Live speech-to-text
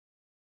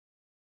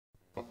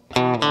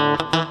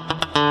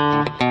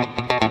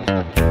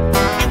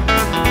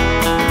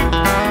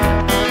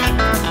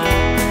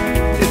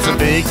It's a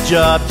big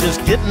job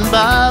just getting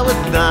by with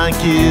 9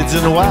 kids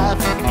and a wife.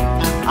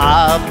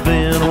 I've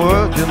been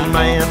working,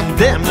 man,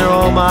 damn near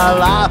all my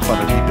life. But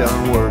I keep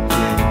on working,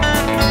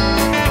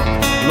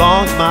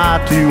 long as my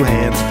 2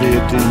 hands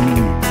fit to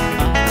use.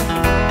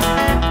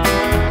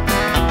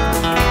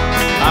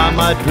 I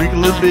might drink a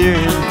little beer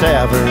in the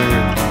tavern,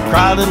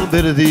 cry a little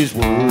bit of these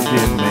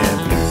working man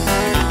blues.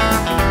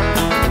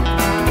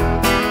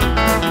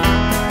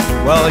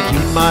 Well, I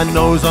keep my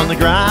nose on the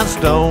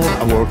grindstone,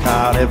 I work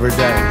hard every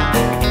day.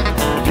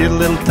 Get a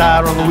little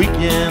tired on the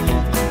weekend,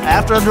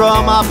 after I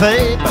draw my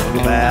pay, but I go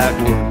back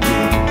working.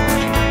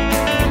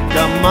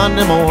 Come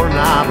Monday morning,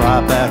 I'm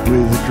right back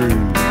with the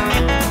crew.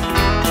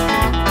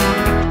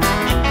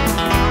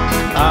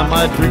 I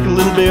might drink a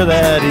little beer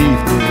that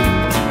evening,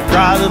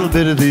 cry a little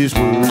bit of these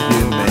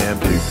working man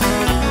blues.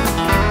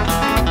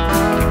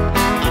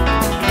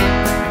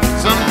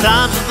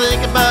 Sometimes I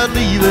think about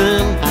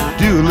leaving,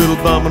 do a little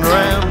bumming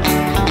around,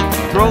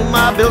 throw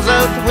my bills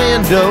out the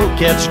window,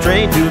 catch a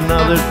train to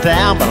another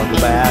town, but I'll go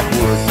back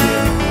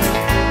working.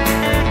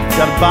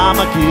 Gotta buy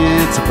my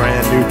kids a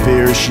brand new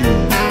pair of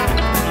shoes.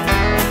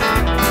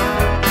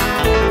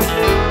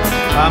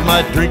 I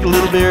might drink a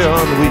little beer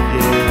on the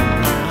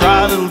weekend,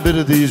 cry a little bit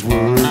of these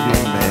working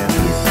man blues.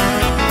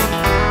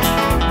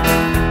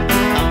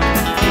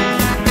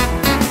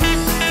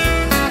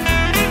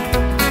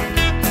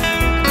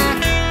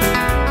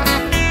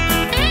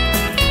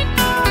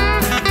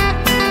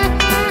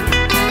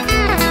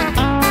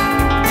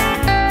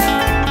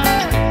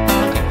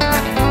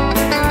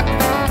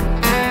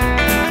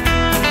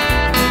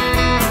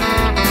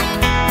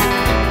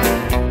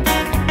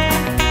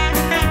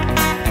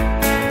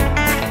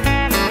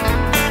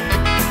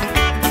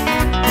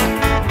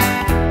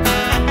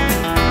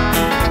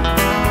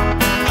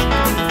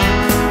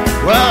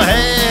 Well,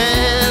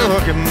 hey, a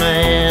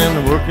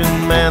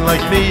working man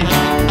like me,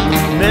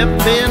 never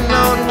been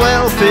on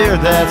welfare,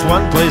 that's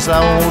one place I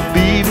won't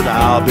be, but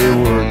I'll be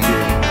working,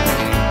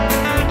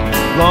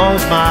 long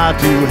as my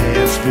 2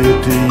 hands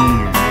fit to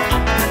use.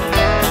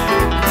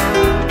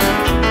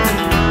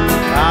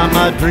 I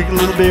might drink a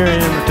little beer in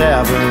the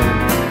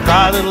tavern,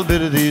 cry a little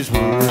bit of these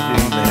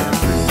working man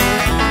blues.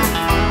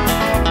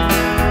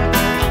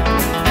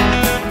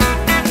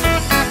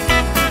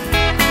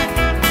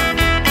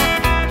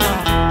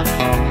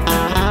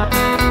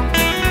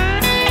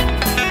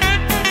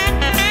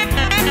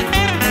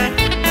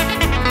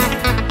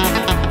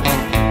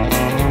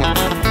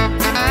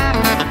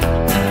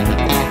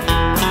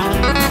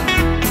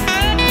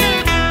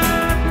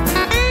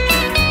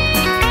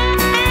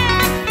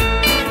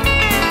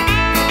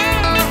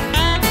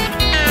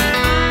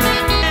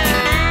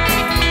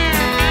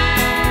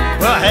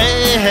 Well,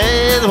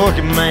 hey, the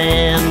working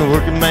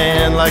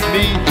man like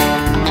me,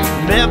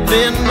 never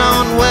been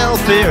on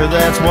welfare,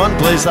 that's one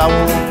place I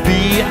won't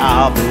be,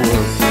 I'll be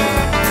working,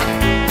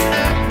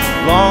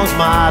 long as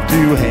my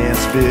 2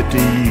 hands fit to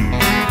use.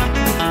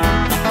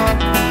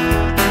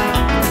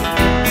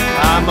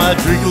 I might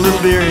drink a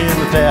little beer in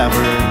the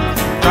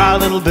tavern, cry a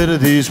little bit of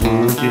these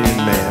working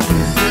man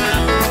blues.